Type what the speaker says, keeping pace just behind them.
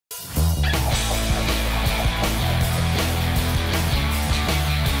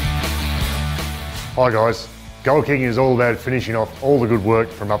Hi guys, goal kicking is all about finishing off all the good work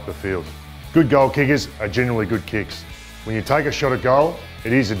from up the field. Good goal kickers are generally good kicks. When you take a shot at goal,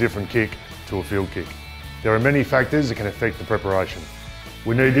 it is a different kick to a field kick. There are many factors that can affect the preparation.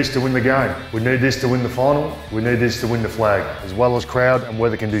 We need this to win the game. We need this to win the final. We need this to win the flag, as well as crowd and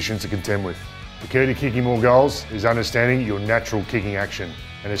weather conditions to contend with. The key to kicking more goals is understanding your natural kicking action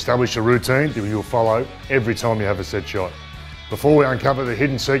and establish a routine that you'll follow every time you have a set shot. Before we uncover the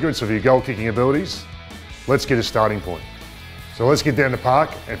hidden secrets of your goal kicking abilities, let's get a starting point. So let's get down the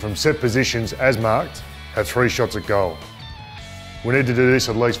park and from set positions as marked, have 3 shots at goal. We need to do this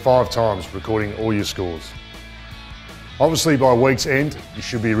at least 5 times, recording all your scores. Obviously by week's end, you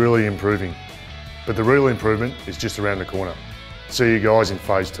should be really improving, but the real improvement is just around the corner. See you guys in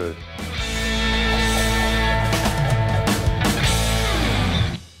phase 2.